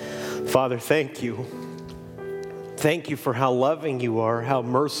Father, thank you. Thank you for how loving you are, how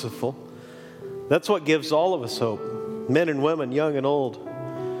merciful. That's what gives all of us hope, men and women, young and old,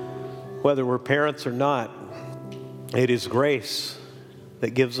 whether we're parents or not. It is grace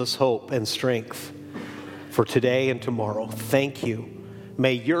that gives us hope and strength for today and tomorrow. Thank you.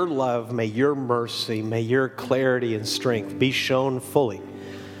 May your love, may your mercy, may your clarity and strength be shown fully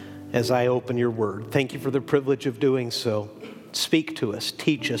as I open your word. Thank you for the privilege of doing so. Speak to us,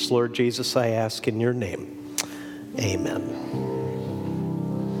 teach us, Lord Jesus, I ask in your name. Amen.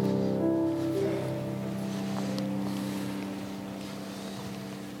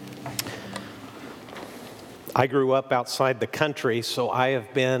 I grew up outside the country, so I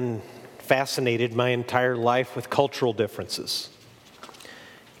have been fascinated my entire life with cultural differences.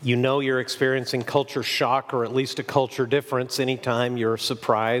 You know you're experiencing culture shock or at least a culture difference anytime you're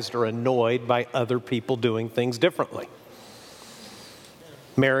surprised or annoyed by other people doing things differently.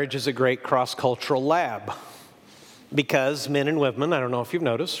 Marriage is a great cross-cultural lab because men and women, I don't know if you've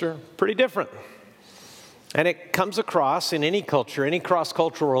noticed, are pretty different. And it comes across in any culture, any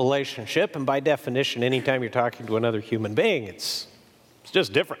cross-cultural relationship, and by definition, anytime you're talking to another human being, it's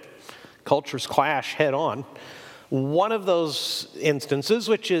just different. Cultures clash head on. One of those instances,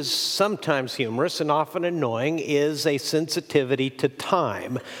 which is sometimes humorous and often annoying, is a sensitivity to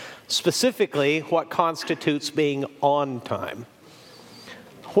time, specifically what constitutes being on time.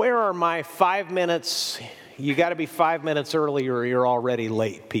 Where are my 5 minutes? You got to be 5 minutes early or you're already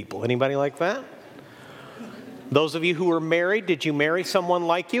late, people. Anybody like that? Those of you who are married, did you marry someone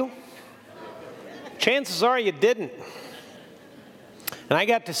like you? Chances are you didn't. And I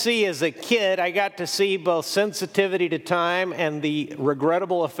got to see as a kid, I got to see both sensitivity to time and the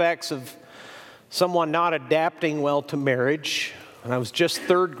regrettable effects of someone not adapting well to marriage. When I was just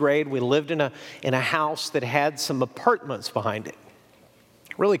third grade, we lived in a house that had some apartments behind it.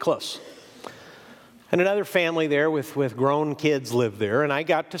 Really close. And another family there with grown kids lived there. And I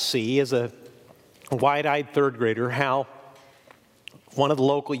got to see as a wide-eyed third grader how one of the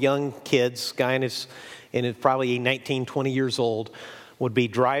local young kids, guy in his probably 19, 20 years old, would be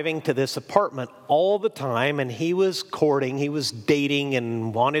driving to this apartment all the time, and he was courting, he was dating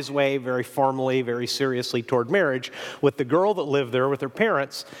and on his way very formally, very seriously toward marriage with the girl that lived there with her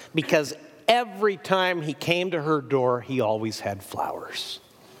parents, because every time he came to her door, he always had flowers.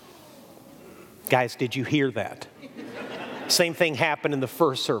 Guys, did you hear that? Same thing happened in the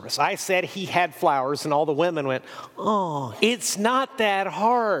first service. I said he had flowers, and all the women went, "Oh, it's not that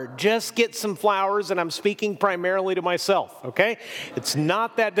hard. Just get some flowers," and I'm speaking primarily to myself, okay? It's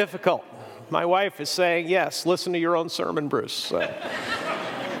not that difficult. My wife is saying, "Yes, listen to your own sermon, Bruce."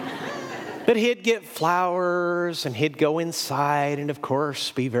 But he'd get flowers, and he'd go inside, and of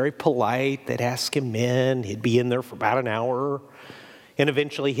course, be very polite. They'd ask him in. He'd be in there for about an hour, and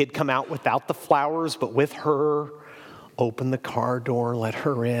eventually he'd come out without the flowers, but with her. Open the car door, let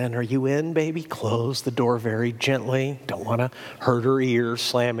her in. "Are you in, baby?" Close the door very gently. Don't want to hurt her ears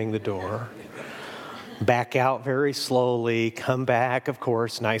slamming the door. Back out very slowly. Come back, of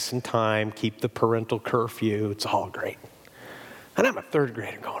course, nice in time. Keep the parental curfew. It's all great. And I'm a third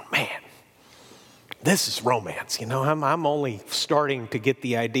grader going, man, this is romance. You know, I'm only starting to get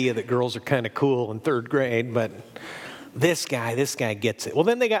the idea that girls are kind of cool in third grade, but this guy gets it. Well,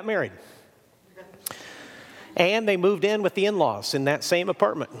 then they got married. And they moved in with the in-laws in that same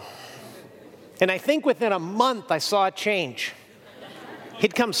apartment. And I think within a month, I saw a change.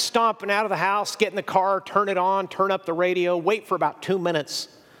 He'd come stomping out of the house, get in the car, turn it on, turn up the radio, wait for about 2 minutes,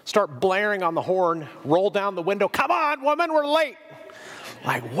 start blaring on the horn, roll down the window, "Come on, woman, we're late."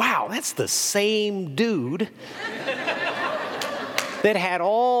 Like, wow, that's the same dude that had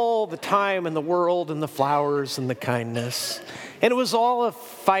all the time in the world and the flowers and the kindness. And it was all a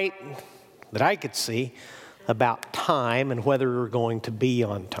fight that I could see about time and whether we're going to be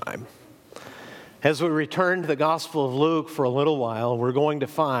on time. As we return to the Gospel of Luke for a little while, we're going to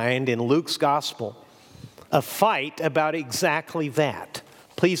find in Luke's Gospel a fight about exactly that.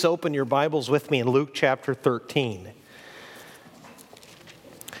 Please open your Bibles with me in Luke chapter 13.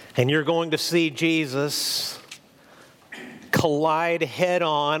 And you're going to see Jesus collide head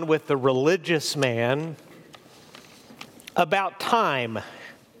on with the religious man about time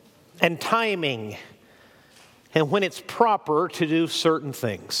and timing and when it's proper to do certain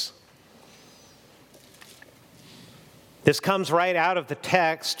things. This comes right out of the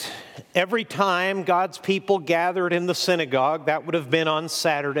text. Every time God's people gathered in the synagogue, that would have been on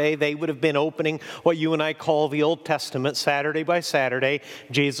Saturday. They would have been opening what you and I call the Old Testament, Saturday by Saturday.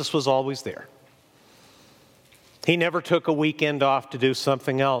 Jesus was always there. He never took a weekend off to do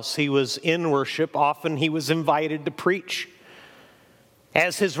something else. He was in worship. Often he was invited to preach.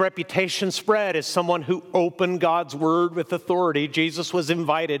 As his reputation spread as someone who opened God's word with authority, Jesus was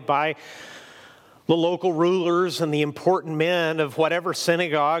invited by the local rulers and the important men of whatever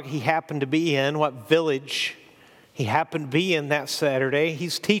synagogue he happened to be in, what village he happened to be in that Saturday.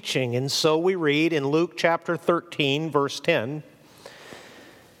 He's teaching. And so we read in Luke chapter 13, verse 10,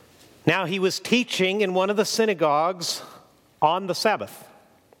 "Now he was teaching in one of the synagogues on the Sabbath.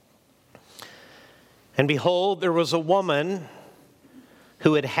 And behold, there was a woman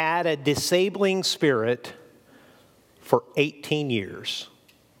who had had a disabling spirit for 18 years.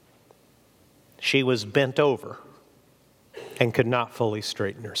 She was bent over and could not fully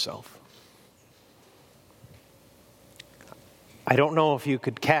straighten herself." I don't know if you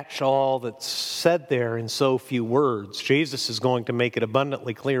could catch all that's said there in so few words. Jesus is going to make it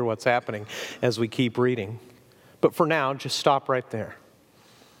abundantly clear what's happening as we keep reading. But for now, just stop right there.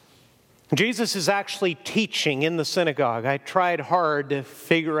 Jesus is actually teaching in the synagogue. I tried hard to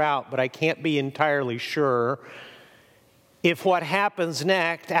figure out, but I can't be entirely sure if what happens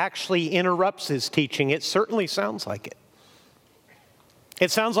next actually interrupts his teaching. It certainly sounds like it. It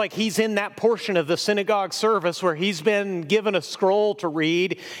sounds like he's in that portion of the synagogue service where he's been given a scroll to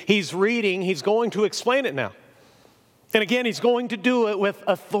read. He's reading. He's going to explain it now. And again, he's going to do it with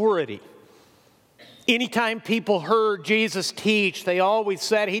authority. Anytime people heard Jesus teach, they always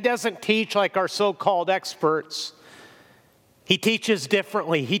said he doesn't teach like our so-called experts. He teaches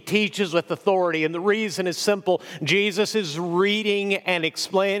differently. He teaches with authority. And the reason is simple. Jesus is reading and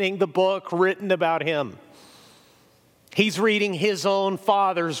explaining the book written about him. He's reading his own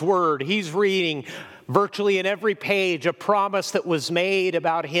Father's word. He's reading virtually in every page a promise that was made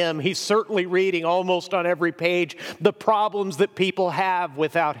about him. He's certainly reading almost on every page the problems that people have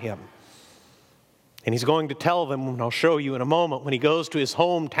without him. And he's going to tell them, and I'll show you in a moment, when he goes to his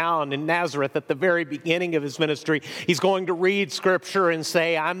hometown in Nazareth at the very beginning of his ministry, he's going to read Scripture and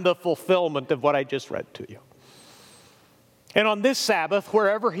say, "I'm the fulfillment of what I just read to you." And on this Sabbath,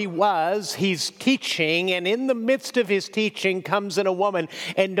 wherever he was, he's teaching, and in the midst of his teaching comes in a woman,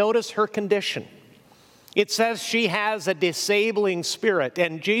 and notice her condition. It says she has a disabling spirit,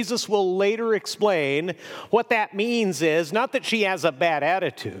 and Jesus will later explain what that means is not that she has a bad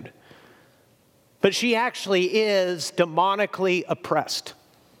attitude, but she actually is demonically oppressed.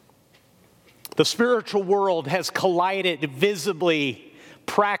 The spiritual world has collided visibly,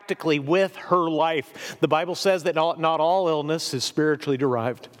 practically with her life. The Bible says that not all illness is spiritually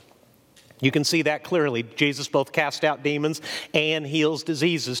derived. You can see that clearly. Jesus both cast out demons and heals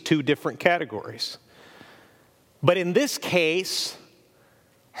diseases, two different categories. But in this case,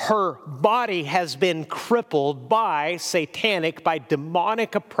 her body has been crippled by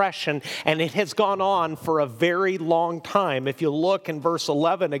demonic oppression, and it has gone on for a very long time. If you look in verse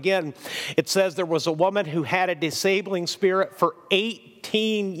 11 again, it says there was a woman who had a disabling spirit for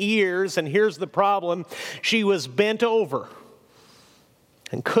 18 years, and here's the problem. She was bent over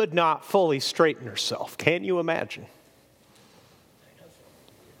and could not fully straighten herself. Can you imagine?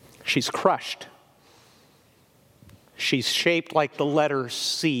 She's crushed. She's shaped like the letter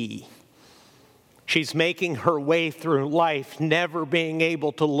C. She's making her way through life, never being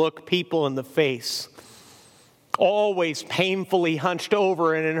able to look people in the face. Always painfully hunched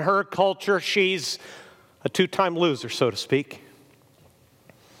over, and in her culture, she's a two-time loser, so to speak.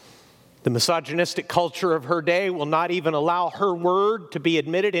 The misogynistic culture of her day will not even allow her word to be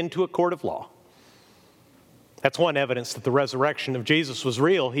admitted into a court of law. That's one evidence that the resurrection of Jesus was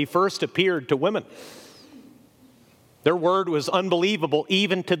real. He first appeared to women. Their word was unbelievable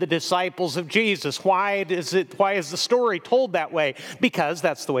even to the disciples of Jesus. Why is the story told that way? Because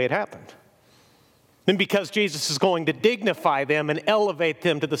that's the way it happened. And because Jesus is going to dignify them and elevate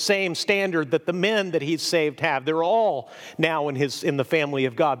them to the same standard that the men that he's saved have. They're all now in the family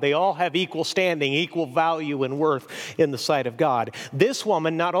of God. They all have equal standing, equal value and worth in the sight of God. This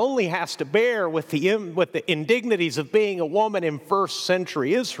woman not only has to bear with the indignities of being a woman in first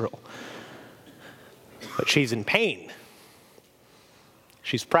century Israel, but she's in pain.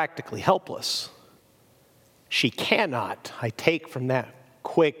 She's practically helpless. She cannot, I take from that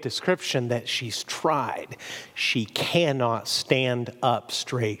quick description that she's tried. She cannot stand up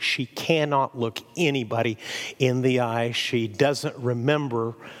straight. She cannot look anybody in the eye. She doesn't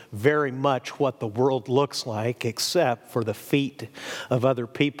remember very much what the world looks like except for the feet of other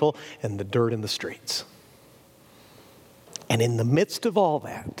people and the dirt in the streets. And in the midst of all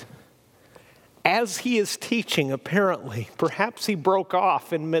that, as he is teaching, apparently, perhaps he broke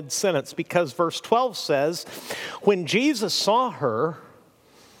off in mid-sentence because verse 12 says, when Jesus saw her,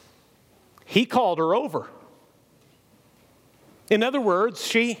 he called her over. In other words,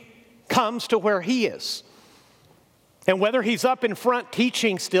 she comes to where he is. And whether he's up in front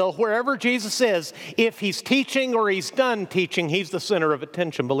teaching still, wherever Jesus is, if he's teaching or he's done teaching, he's the center of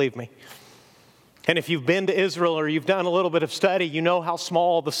attention, believe me. And if you've been to Israel or you've done a little bit of study, you know how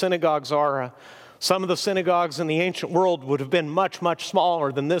small the synagogues are. Some of the synagogues in the ancient world would have been much, much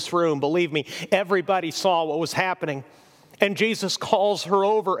smaller than this room. Believe me, everybody saw what was happening. And Jesus calls her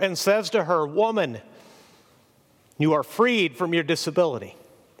over and says to her, "Woman, you are freed from your disability."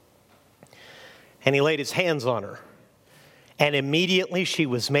 And he laid his hands on her. And immediately she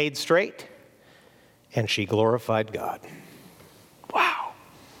was made straight, and she glorified God. Wow.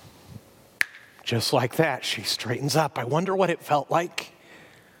 Just like that, she straightens up. I wonder what it felt like.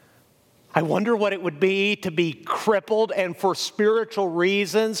 I wonder what it would be to be crippled and for spiritual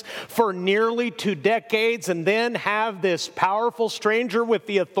reasons for nearly 2 decades and then have this powerful stranger with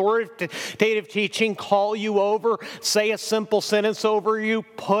the authoritative teaching call you over, say a simple sentence over you,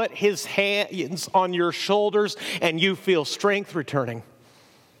 put his hands on your shoulders, and you feel strength returning.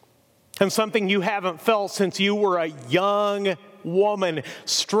 And something you haven't felt since you were a young woman.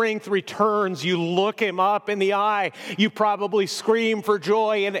 Strength returns. You look him up in the eye. You probably scream for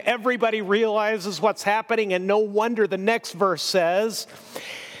joy, and everybody realizes what's happening. And no wonder the next verse says,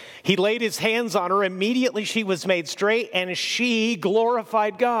 he laid his hands on her. Immediately she was made straight, and she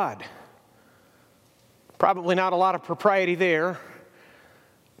glorified God. Probably not a lot of propriety there.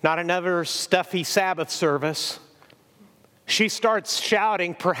 Not another stuffy Sabbath service. She starts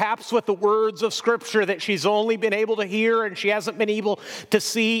shouting, perhaps with the words of Scripture that she's only been able to hear, and she hasn't been able to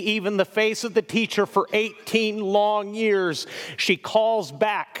see even the face of the teacher for 18 long years. She calls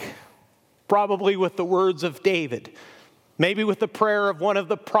back, probably with the words of David, maybe with the prayer of one of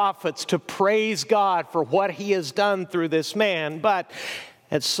the prophets, to praise God for what he has done through this man. But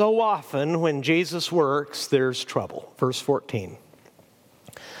as so often when Jesus works, there's trouble. Verse 14.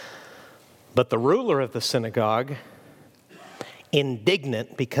 But the ruler of the synagogue,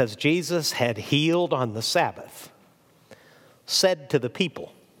 indignant because Jesus had healed on the Sabbath, said to the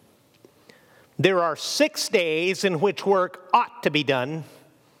people, "There are 6 days in which work ought to be done.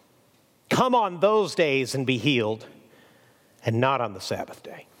 Come on those days and be healed, and not on the Sabbath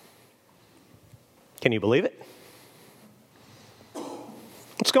day." Can you believe it?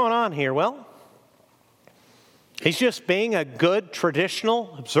 What's going on here? Well, he's just being a good,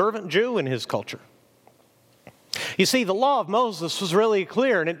 traditional, observant Jew in his culture. You see, the law of Moses was really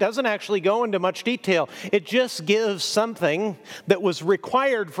clear, and it doesn't actually go into much detail. It just gives something that was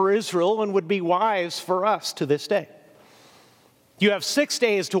required for Israel and would be wise for us to this day. You have 6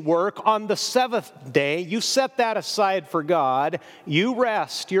 days to work. On the 7th day, you set that aside for God. You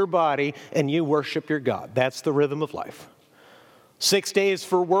rest your body, and you worship your God. That's the rhythm of life. 6 days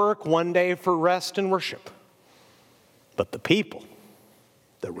for work, 1 day for rest and worship. But the people,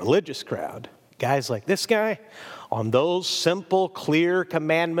 the religious crowd, guys like this guy, on those simple, clear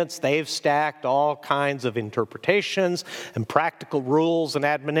commandments, they've stacked all kinds of interpretations and practical rules and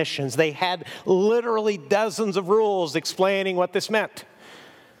admonitions. They had literally dozens of rules explaining what this meant.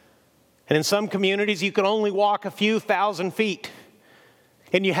 And in some communities, you could only walk a few thousand feet,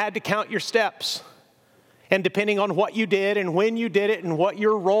 and you had to count your steps. And depending on what you did and when you did it and what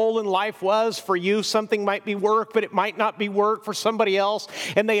your role in life was, for you, something might be work, but it might not be work for somebody else.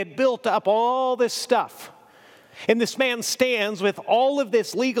 And they had built up all this stuff. And this man stands with all of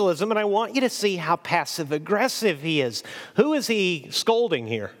this legalism, and I want you to see how passive-aggressive he is. Who is he scolding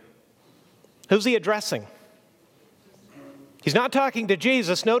here? Who's he addressing? He's not talking to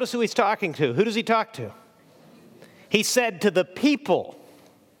Jesus. Notice who he's talking to. Who does he talk to? He said to the people,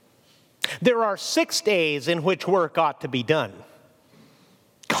 "There are 6 days in which work ought to be done.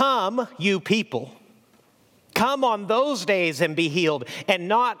 Come, you people. Come on those days and be healed, and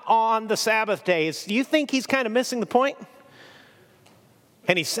not on the Sabbath days." Do you think he's kind of missing the point?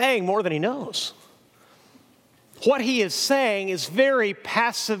 And he's saying more than he knows. What he is saying is very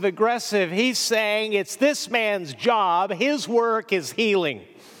passive-aggressive. He's saying it's this man's job, his work is healing.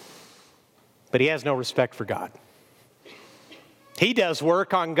 But he has no respect for God. He does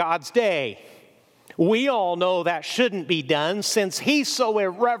work on God's day. We all know that shouldn't be done. Since he's so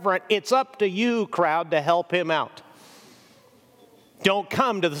irreverent, it's up to you, crowd, to help him out. Don't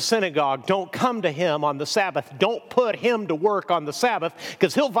come to the synagogue. Don't come to him on the Sabbath. Don't put him to work on the Sabbath,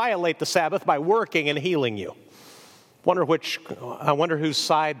 because he'll violate the Sabbath by working and healing you. I wonder whose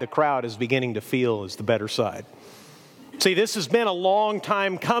side the crowd is beginning to feel is the better side. See, this has been a long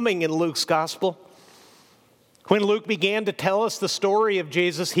time coming in Luke's gospel. When Luke began to tell us the story of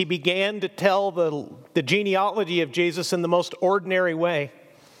Jesus, he began to tell the genealogy of Jesus in the most ordinary way.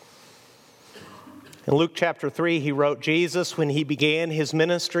 In Luke chapter 3, he wrote, Jesus, when he began his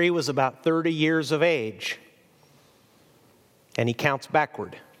ministry, was about 30 years of age. And he counts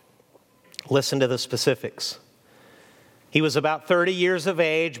backward. Listen to the specifics. He was about 30 years of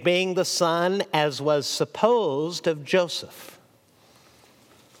age, being the son, as was supposed, of Joseph.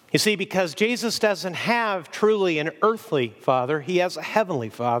 You see, because Jesus doesn't have truly an earthly father, he has a heavenly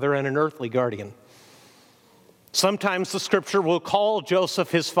father and an earthly guardian. Sometimes the scripture will call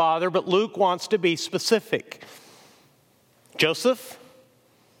Joseph his father, but Luke wants to be specific. Joseph,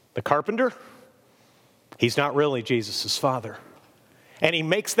 the carpenter, he's not really Jesus' father. And he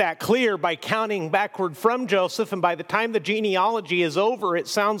makes that clear by counting backward from Joseph, and by the time the genealogy is over, it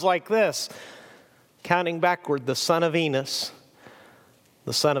sounds like this. Counting backward, the son of Enos,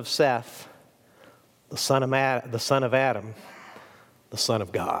 the son of Seth, the son of Adam, the son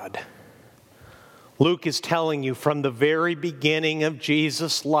of God. Luke is telling you from the very beginning of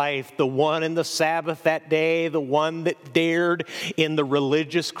Jesus' life, the one in the Sabbath that day, the one that dared, in the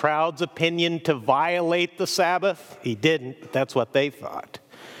religious crowd's opinion, to violate the Sabbath. He didn't, but that's what they thought.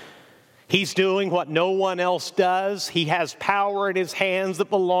 He's doing what no one else does. He has power in his hands that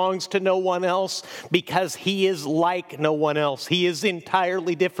belongs to no one else because he is like no one else. He is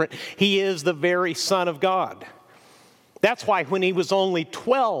entirely different. He is the very Son of God. That's why when he was only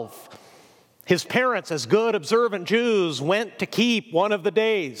 12, his parents, as good, observant Jews, went to keep one of the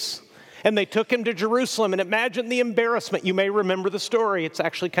days. And they took him to Jerusalem. And imagine the embarrassment. You may remember the story. It's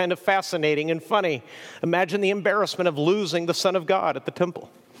actually kind of fascinating and funny. Imagine the embarrassment of losing the Son of God at the temple.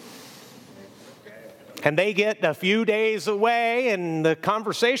 And they get a few days away, and the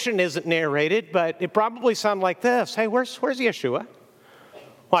conversation isn't narrated, but it probably sounded like this. Hey, where's Yeshua?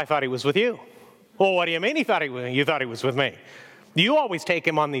 Well, I thought he was with you. Well, what do you mean you thought he was with me? You always take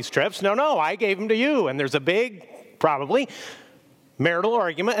him on these trips. No, I gave him to you. And there's a big, probably, marital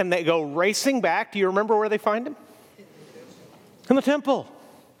argument, and they go racing back. Do you remember where they find him? In the temple.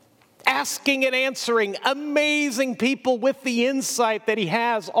 Asking and answering amazing people with the insight that he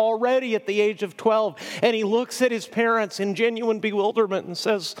has already at the age of 12. And he looks at his parents in genuine bewilderment and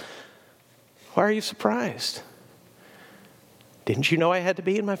says, why are you surprised? Didn't you know I had to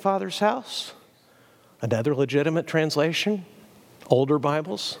be in my Father's house? Another legitimate translation. Older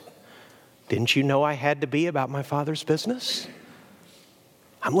Bibles. Didn't you know I had to be about my Father's business?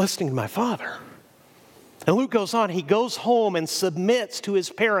 I'm listening to my Father. And Luke goes on, he goes home and submits to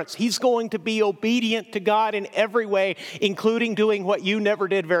his parents. He's going to be obedient to God in every way, including doing what you never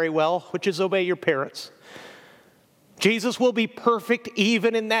did very well, which is obey your parents. Jesus will be perfect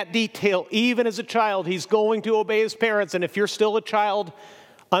even in that detail. Even as a child, he's going to obey his parents. And if you're still a child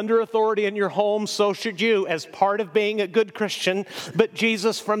under authority in your home, so should you, as part of being a good Christian. But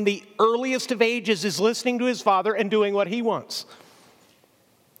Jesus, from the earliest of ages, is listening to his Father and doing what he wants.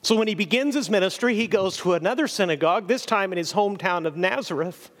 So when he begins his ministry, he goes to another synagogue, this time in his hometown of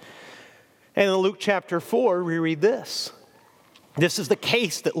Nazareth. And in Luke chapter 4, we read this. This is the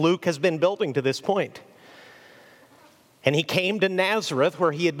case that Luke has been building to this point. And he came to Nazareth,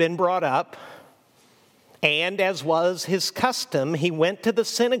 where he had been brought up. And as was his custom, he went to the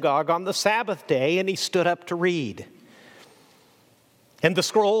synagogue on the Sabbath day, and he stood up to read. And the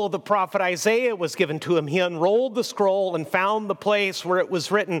scroll of the prophet Isaiah was given to him. He unrolled the scroll and found the place where it was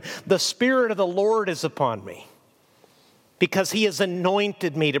written, "The Spirit of the Lord is upon me, because he has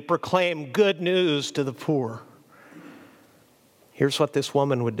anointed me to proclaim good news to the poor." Here's what this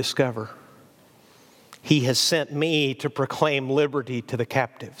woman would discover. He has sent me to proclaim liberty to the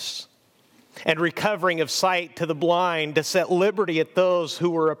captives, and recovering of sight to the blind, to set liberty at those who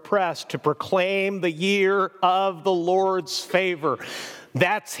were oppressed, to proclaim the year of the Lord's favor.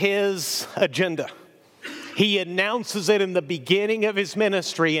 That's his agenda. He announces it in the beginning of his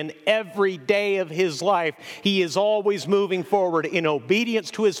ministry, and every day of his life, he is always moving forward in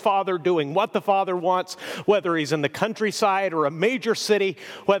obedience to his Father, doing what the Father wants, whether he's in the countryside or a major city,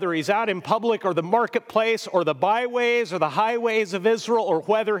 whether he's out in public or the marketplace or the byways or the highways of Israel, or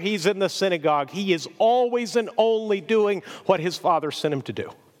whether he's in the synagogue. He is always and only doing what his Father sent him to do.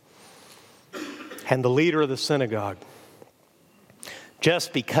 And the leader of the synagogue,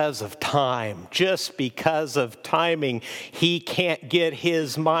 just because of time, just because of timing, he can't get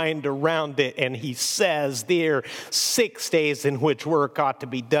his mind around it. And he says there, 6 days in which work ought to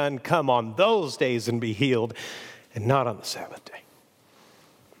be done, come on those days and be healed, and not on the Sabbath day.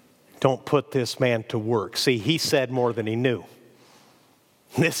 Don't put this man to work. See, he said more than he knew.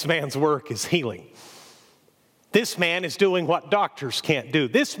 This man's work is healing. This man is doing what doctors can't do.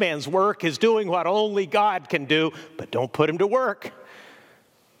 This man's work is doing what only God can do, but don't put him to work.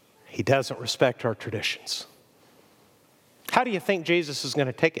 He doesn't respect our traditions. How do you think Jesus is going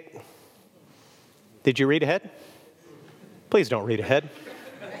to take it? Did you read ahead? Please don't read ahead.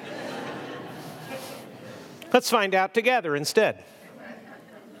 Let's find out together instead.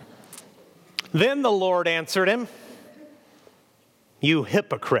 Then the Lord answered him, "You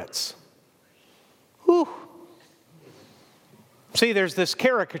hypocrites." Whew. See, there's this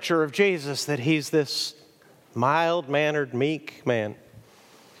caricature of Jesus that he's this mild-mannered, meek man.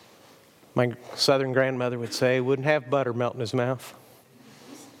 My southern grandmother would say, wouldn't have butter melt in his mouth.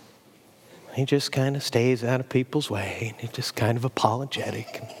 He just kind of stays out of people's way, and he's just kind of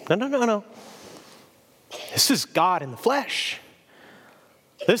apologetic. No. This is God in the flesh.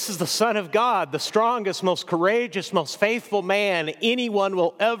 This is the Son of God, the strongest, most courageous, most faithful man anyone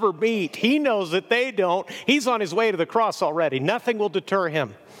will ever meet. He knows that they don't. He's on his way to the cross already. Nothing will deter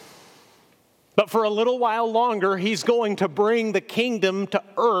him. But for a little while longer, he's going to bring the kingdom to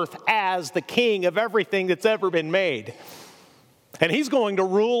earth as the king of everything that's ever been made. And he's going to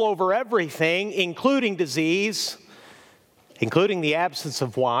rule over everything, including disease, including the absence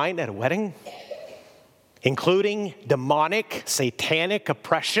of wine at a wedding, including demonic, satanic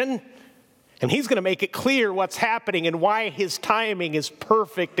oppression. And he's going to make it clear what's happening and why his timing is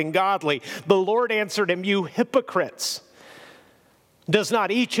perfect and godly. The Lord answered him, "You hypocrites. Does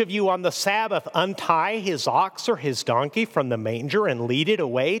not each of you on the Sabbath untie his ox or his donkey from the manger and lead it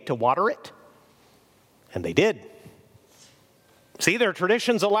away to water it?" And they did. See, their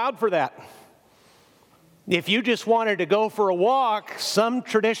traditions allowed for that. If you just wanted to go for a walk, some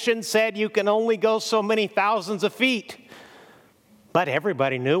tradition said you can only go so many thousands of feet. But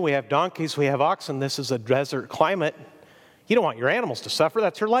everybody knew we have donkeys, we have oxen. This is a desert climate. You don't want your animals to suffer.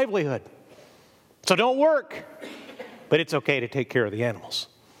 That's your livelihood. So don't work. But it's okay to take care of the animals.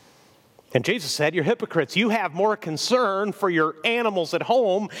 And Jesus said, "You're hypocrites. You have more concern for your animals at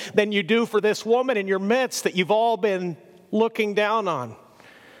home than you do for this woman in your midst that you've all been looking down on."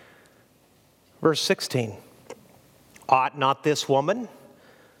 Verse 16, "Ought not this woman,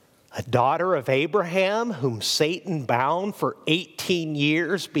 a daughter of Abraham, whom Satan bound for 18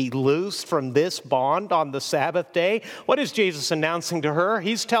 years, be loosed from this bond on the Sabbath day?" What is Jesus announcing to her?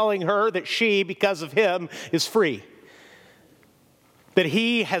 He's telling her that she, because of him, is free. That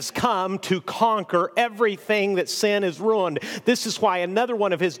he has come to conquer everything that sin has ruined. This is why another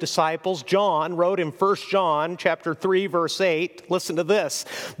one of his disciples, John, wrote in 1 John chapter 3, verse 8, listen to this.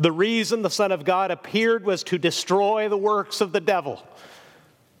 "The reason the Son of God appeared was to destroy the works of the devil."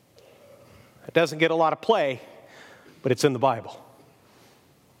 It doesn't get a lot of play, but it's in the Bible.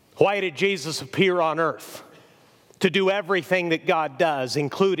 Why did Jesus appear on earth? To do everything that God does,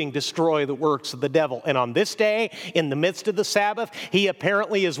 including destroy the works of the devil. And on this day, in the midst of the Sabbath, he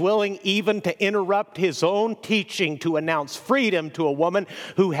apparently is willing even to interrupt his own teaching to announce freedom to a woman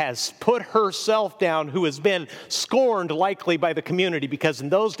who has put herself down, who has been scorned likely by the community. Because in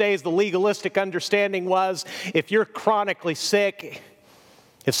those days, the legalistic understanding was if you're chronically sick,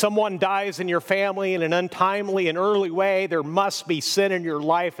 if someone dies in your family in an untimely and early way, there must be sin in your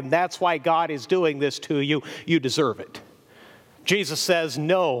life, and that's why God is doing this to you. You deserve it. Jesus says,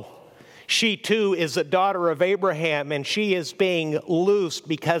 no, she too is a daughter of Abraham, and she is being loosed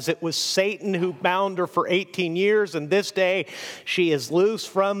because it was Satan who bound her for 18 years, and this day she is loose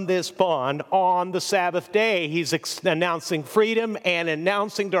from this bond on the Sabbath day. He's announcing freedom and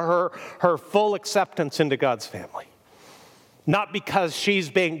announcing to her her full acceptance into God's family. Not because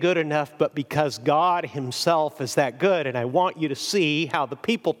she's been good enough, but because God himself is that good. And I want you to see how the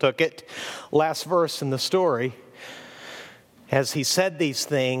people took it. Last verse in the story. As he said these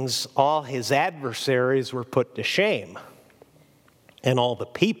things, all his adversaries were put to shame. And all the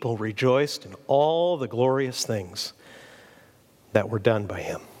people rejoiced in all the glorious things that were done by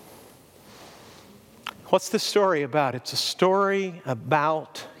him. What's this story about? It's a story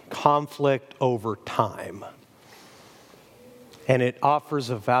about conflict over time. And it offers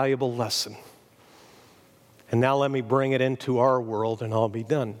a valuable lesson. And now let me bring it into our world and I'll be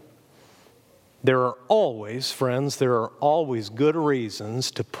done. There are always, friends, there are always good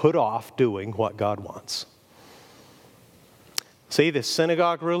reasons to put off doing what God wants. See, this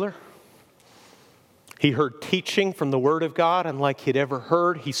synagogue ruler, he heard teaching from the Word of God unlike he'd ever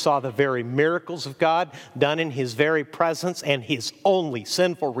heard. He saw the very miracles of God done in his very presence, and his only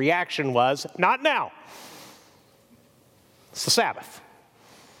sinful reaction was, not now. It's the Sabbath.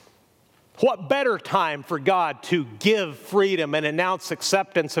 What better time for God to give freedom and announce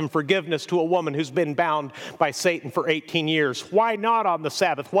acceptance and forgiveness to a woman who's been bound by Satan for 18 years? Why not on the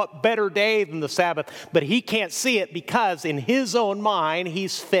Sabbath? What better day than the Sabbath? But he can't see it because in his own mind,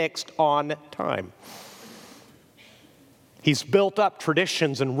 he's fixed on time. He's built up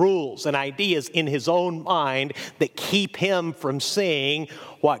traditions and rules and ideas in his own mind that keep him from seeing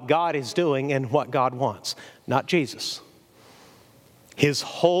what God is doing and what God wants, not Jesus. His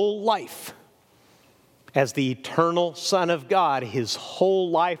whole life, As the eternal Son of God, his whole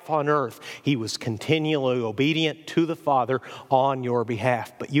life on earth, he was continually obedient to the Father on your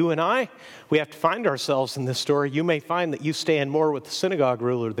behalf. But you and I, we have to find ourselves in this story. You may find that you stand more with the synagogue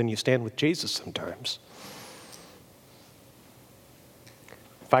ruler than you stand with Jesus sometimes.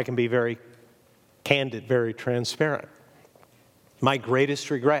 If I can be very candid, very transparent, my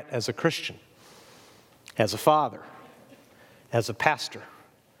greatest regret as a Christian, as a father, as a pastor,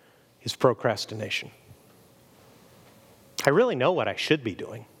 is procrastination. I really know what I should be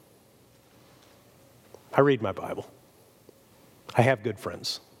doing. I read my Bible. I have good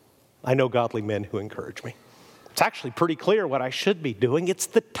friends. I know godly men who encourage me. It's actually pretty clear what I should be doing. It's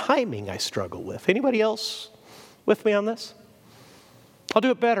the timing I struggle with. Anybody else with me on this? I'll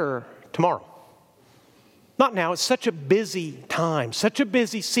do it better tomorrow. Not now. It's such a busy time, such a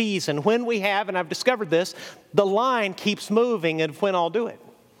busy season. When we have, and I've discovered this, the line keeps moving of when I'll do it.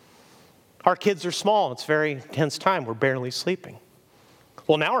 Our kids are small. It's a very intense time. We're barely sleeping.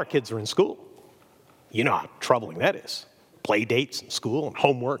 Well, now our kids are in school. You know how troubling that is. Play dates in school and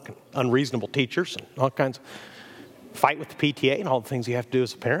homework and unreasonable teachers and all kinds of fight with the PTA and all the things you have to do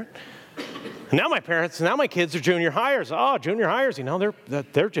as a parent. And now my kids are junior hires. Oh, junior hires,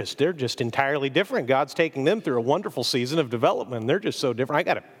 they're just entirely different. God's taking them through a wonderful season of development. They're just so different. I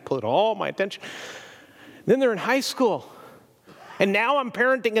got to put all my attention. Then they're in high school. And now I'm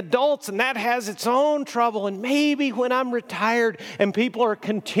parenting adults, and that has its own trouble. And maybe when I'm retired and people are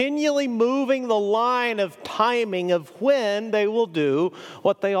continually moving the line of timing of when they will do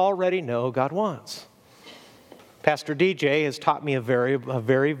what they already know God wants. Pastor DJ has taught me a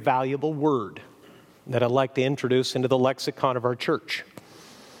very valuable word that I'd like to introduce into the lexicon of our church.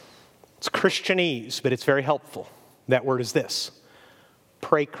 It's Christianese, but it's very helpful. That word is this: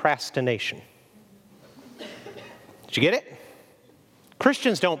 procrastination. Did you get it?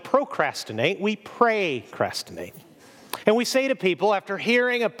 Christians don't procrastinate, we pray-crastinate. And we say to people, after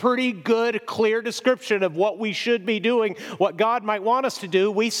hearing a pretty good, clear description of what we should be doing, what God might want us to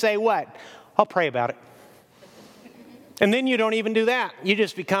do, we say what? I'll pray about it. And then you don't even do that. You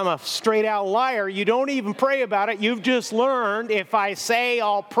just become a straight-out liar. You don't even pray about it. You've just learned, if I say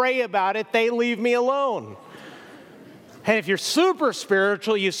I'll pray about it, they leave me alone. And if you're super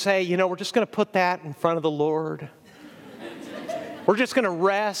spiritual, you say, we're just going to put that in front of the Lord. We're just going to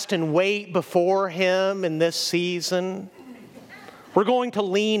rest and wait before Him in this season. We're going to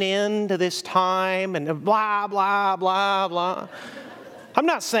lean into this time and blah, blah, blah, blah. I'm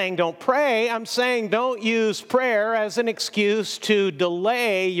not saying don't pray. I'm saying don't use prayer as an excuse to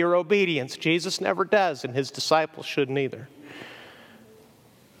delay your obedience. Jesus never does, and His disciples shouldn't either.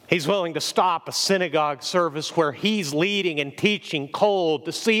 He's willing to stop a synagogue service where He's leading and teaching cold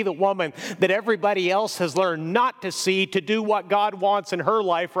to see the woman that everybody else has learned not to see, to do what God wants in her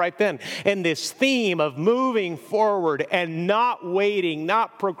life right then. And this theme of moving forward and not waiting,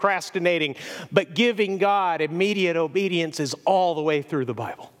 not procrastinating, but giving God immediate obedience is all the way through the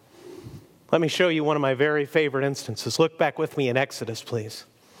Bible. Let me show you one of my very favorite instances. Look back with me in Exodus, please.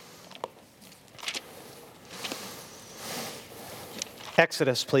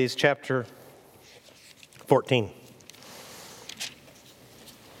 Exodus, please, chapter 14.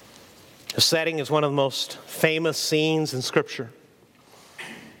 The setting is one of the most famous scenes in Scripture.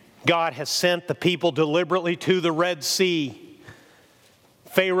 God has sent the people deliberately to the Red Sea.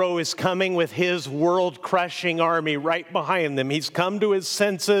 Pharaoh is coming with his world-crushing army right behind them. He's come to his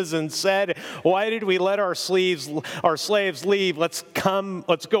senses and said, why did we let our slaves leave? Let's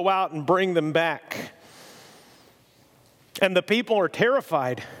go out and bring them back. And the people are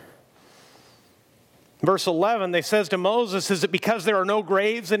terrified. Verse 11, they says to Moses, is it because there are no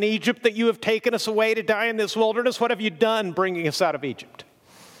graves in Egypt that you have taken us away to die in this wilderness? What have you done bringing us out of Egypt?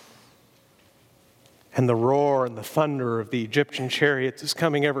 And the roar and the thunder of the Egyptian chariots is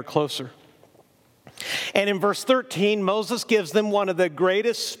coming ever closer. And in verse 13, Moses gives them one of the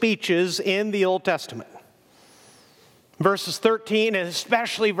greatest speeches in the Old Testament. Verses 13 and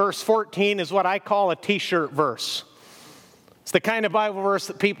especially verse 14 is what I call a t-shirt verse. It's the kind of Bible verse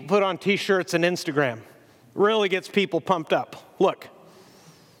that people put on t-shirts and Instagram. Really gets people pumped up. Look,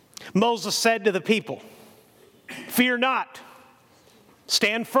 Moses said to the people, fear not,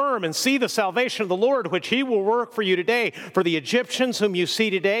 stand firm and see the salvation of the Lord, which He will work for you today. For the Egyptians whom you see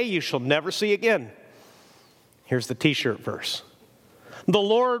today, you shall never see again. Here's the t-shirt verse. The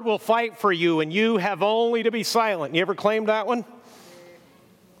Lord will fight for you, and you have only to be silent. You ever claimed that one?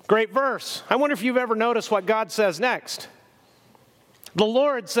 Great verse. I wonder if you've ever noticed what God says next. The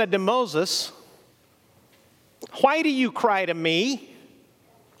Lord said to Moses, why do you cry to me?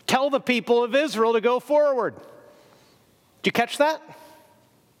 Tell the people of Israel to go forward. Did you catch that?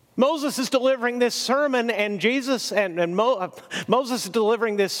 Moses is delivering this sermon, and Moses is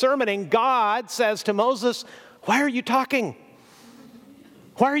delivering this sermon, and God says to Moses, "Why are you talking?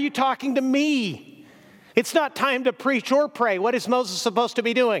 Why are you talking to me? It's not time to preach or pray." What is Moses supposed to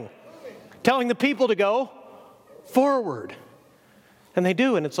be doing? Telling the people to go forward. And they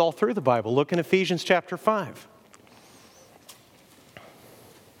do, and it's all through the Bible. Look in Ephesians chapter 5.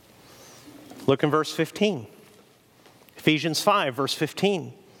 Look in verse 15. Ephesians 5, verse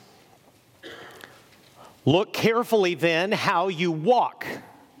 15. "Look carefully then how you walk."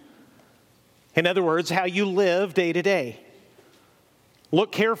 In other words, how you live day to day.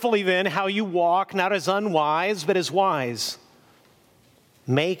 "Look carefully then how you walk, not as unwise, but as wise,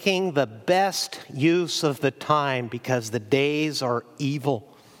 making the best use of the time, because the days are evil."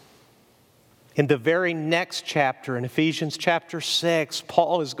 In the very next chapter, in Ephesians chapter 6,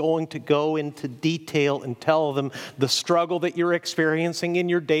 Paul is going to go into detail and tell them the struggle that you're experiencing in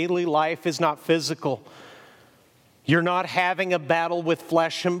your daily life is not physical. You're not having a battle with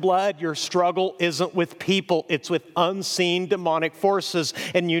flesh and blood. Your struggle isn't with people. It's with unseen demonic forces,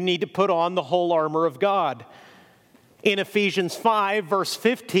 and you need to put on the whole armor of God. In Ephesians 5, verse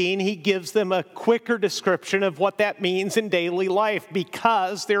 15, he gives them a quicker description of what that means in daily life.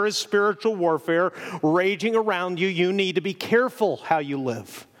 Because there is spiritual warfare raging around you, you need to be careful how you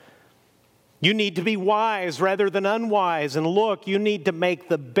live. You need to be wise rather than unwise. And look, you need to make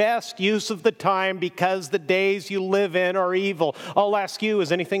the best use of the time, because the days you live in are evil. I'll ask you,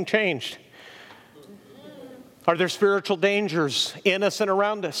 has anything changed? Are there spiritual dangers in us and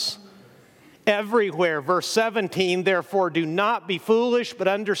around us? Everywhere. Verse 17, "Therefore do not be foolish, but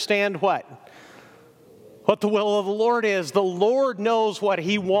understand" what? What the will of the Lord is. The Lord knows what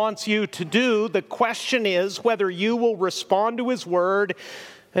He wants you to do. The question is whether you will respond to His word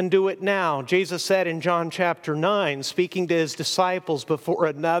and do it now. Jesus said in John chapter 9, speaking to His disciples before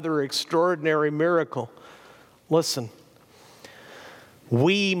another extraordinary miracle, listen,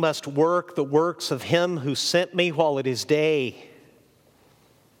 "We must work the works of Him who sent me while it is day.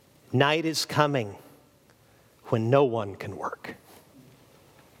 Night is coming when no one can work."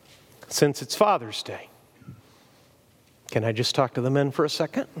 Since it's Father's Day, can I just talk to the men for a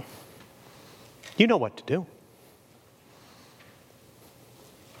second? You know what to do.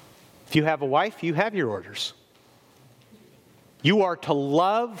 If you have a wife, you have your orders. You are to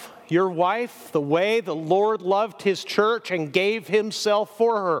love your wife the way the Lord loved His church and gave Himself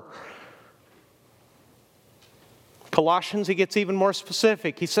for her. Colossians, he gets even more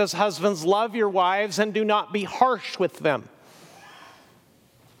specific. He says, "Husbands, love your wives and do not be harsh with them."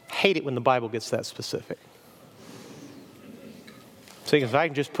 I hate it when the Bible gets that specific. So if I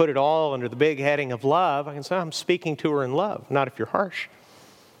can just put it all under the big heading of love, I can say, I'm speaking to her in love, not if you're harsh.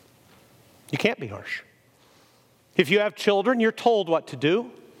 You can't be harsh. If you have children, you're told what to do.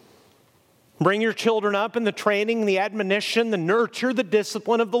 Bring your children up in the training, the admonition, the nurture, the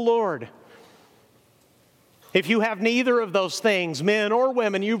discipline of the Lord. If you have neither of those things, men or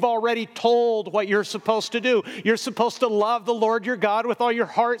women, you've already told what you're supposed to do. You're supposed to love the Lord your God with all your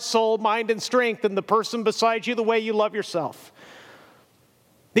heart, soul, mind, and strength, and the person beside you the way you love yourself.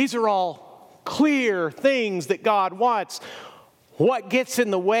 These are all clear things that God wants. What gets in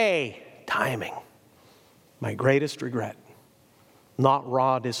the way? Timing. My greatest regret. Not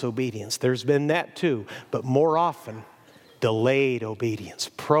raw disobedience. There's been that too, but more often, delayed obedience,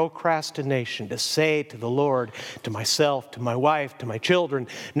 procrastination, to say to the Lord, to myself, to my wife, to my children,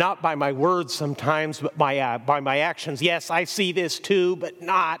 not by my words sometimes, but by my actions. Yes, I see this too, but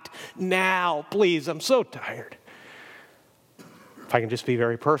not now. Please, I'm so tired. If I can just be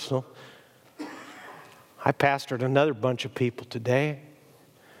very personal, I pastored another bunch of people today.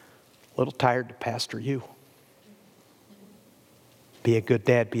 A little tired to pastor you. Be a good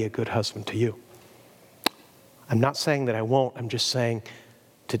dad, be a good husband to you. I'm not saying that I won't. I'm just saying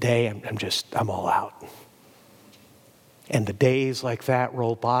today I'm all out. And the days like that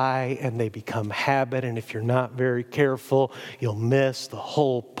roll by and they become habit. And if you're not very careful, you'll miss the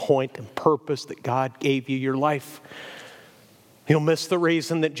whole point and purpose that God gave you your life. You'll miss the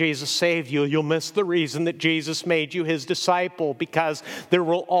reason that Jesus saved you. You'll miss the reason that Jesus made you His disciple, because there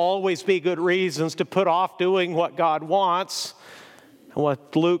will always be good reasons to put off doing what God wants. And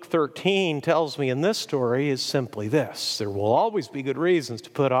what Luke 13 tells me in this story is simply this. There will always be good reasons to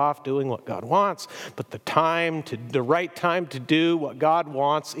put off doing what God wants, but the right time to do what God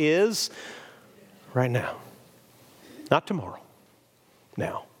wants is right now. Not tomorrow.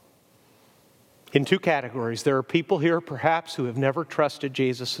 Now. In two categories. There are people here perhaps who have never trusted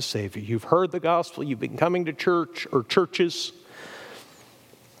Jesus as Savior. You've heard the gospel, you've been coming to church or churches,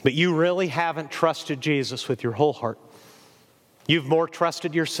 but you really haven't trusted Jesus with your whole heart. You've more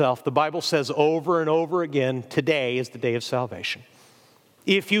trusted yourself. The Bible says over and over again, today is the day of salvation.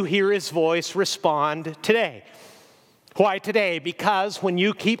 If you hear His voice, respond today. Why today? Because when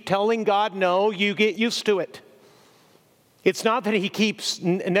you keep telling God no, you get used to it. It's not that He keeps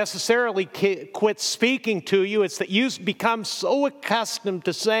necessarily quits speaking to you. It's that you become so accustomed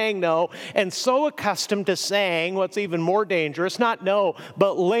to saying no and so accustomed to saying what's even more dangerous, not no,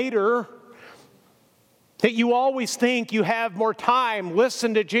 but later, that you always think you have more time.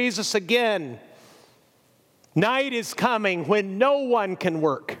 Listen to Jesus again. Night is coming when no one can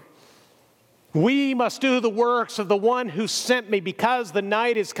work. We must do the works of the one who sent me, because the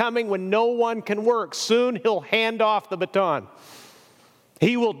night is coming when no one can work. Soon He'll hand off the baton.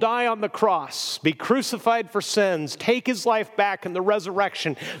 He will die on the cross, be crucified for sins, take His life back in the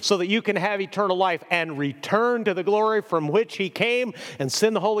resurrection so that you can have eternal life and return to the glory from which He came and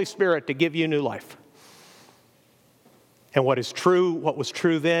send the Holy Spirit to give you new life. And what is true, what was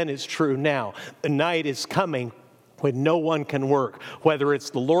true then is true now. The night is coming when no one can work, whether it's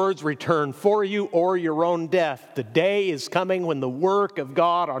the Lord's return for you or your own death. The day is coming when the work of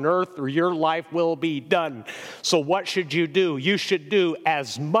God on earth through your life will be done. So what should you do? You should do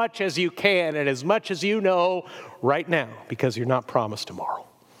as much as you can and as much as you know right now, because you're not promised tomorrow.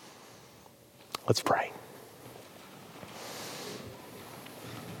 Let's pray.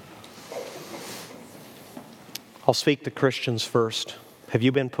 I'll speak to Christians first. Have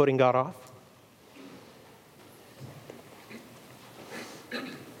you been putting God off?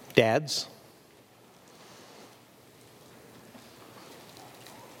 Dads?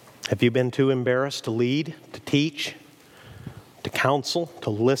 Have you been too embarrassed to lead, to teach, to counsel,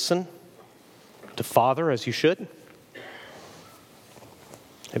 to listen, to father as you should?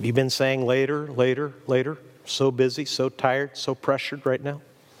 Have you been saying later, later, later? So busy, so tired, so pressured right now?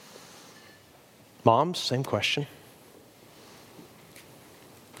 Moms, same question.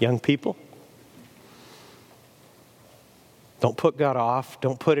 Young people? Don't put God off.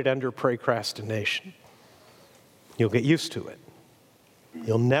 Don't put it under procrastination. You'll get used to it.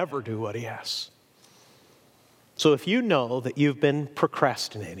 You'll never do what He asks. So if you know that you've been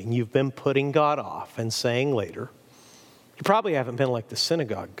procrastinating, you've been putting God off and saying later, you probably haven't been like the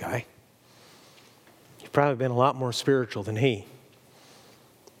synagogue guy. You've probably been a lot more spiritual than he.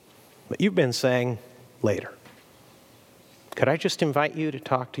 But you've been saying later. Could I just invite you to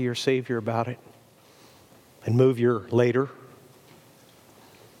talk to your Savior about it and move your later?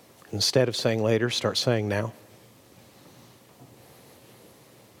 Instead of saying later, start saying now.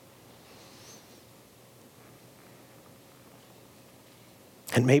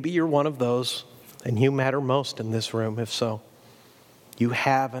 And maybe you're one of those, and you matter most in this room, if so. You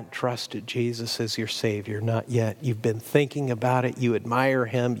haven't trusted Jesus as your Savior, not yet. You've been thinking about it, you admire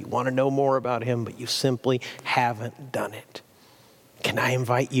Him, you want to know more about Him, but you simply haven't done it. Can I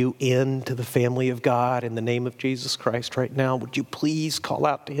invite you into the family of God in the name of Jesus Christ right now? Would you please call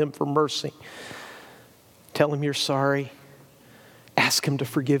out to Him for mercy? Tell Him you're sorry. Ask Him to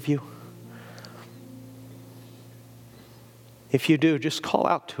forgive you. If you do, just call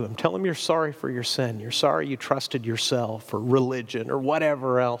out to Him. Tell Him you're sorry for your sin. You're sorry you trusted yourself or religion or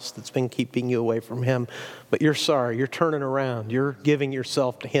whatever else that's been keeping you away from Him. But you're sorry. You're turning around. You're giving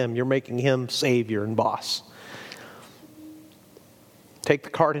yourself to Him. You're making Him Savior and boss. Take the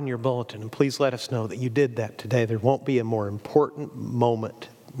card in your bulletin and please let us know that you did that today. There won't be a more important moment,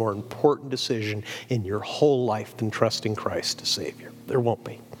 more important decision in your whole life than trusting Christ as Savior. There won't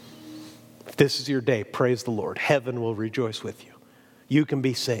be. If this is your day, praise the Lord. Heaven will rejoice with you. You can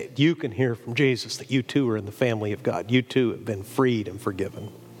be saved. You can hear from Jesus that you too are in the family of God. You too have been freed and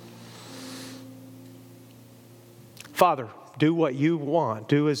forgiven. Father, do what you want.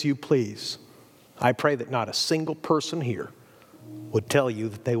 Do as you please. I pray that not a single person here would tell you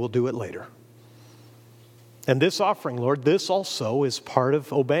that they will do it later. And this offering, Lord, this also is part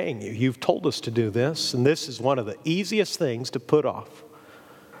of obeying you. You've told us to do this, and this is one of the easiest things to put off,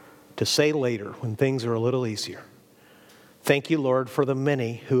 to say later when things are a little easier. Thank you, Lord, for the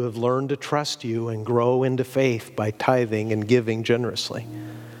many who have learned to trust you and grow into faith by tithing and giving generously.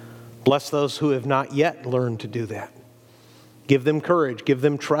 Bless those who have not yet learned to do that. Give them courage. Give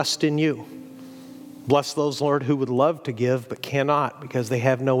them trust in you. Bless those, Lord, who would love to give but cannot because they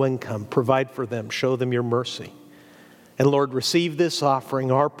have no income. Provide for them. Show them your mercy. And Lord, receive this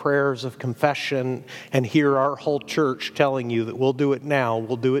offering, our prayers of confession, and hear our whole church telling you that we'll do it now,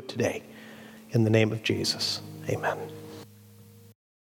 we'll do it today. In the name of Jesus, amen.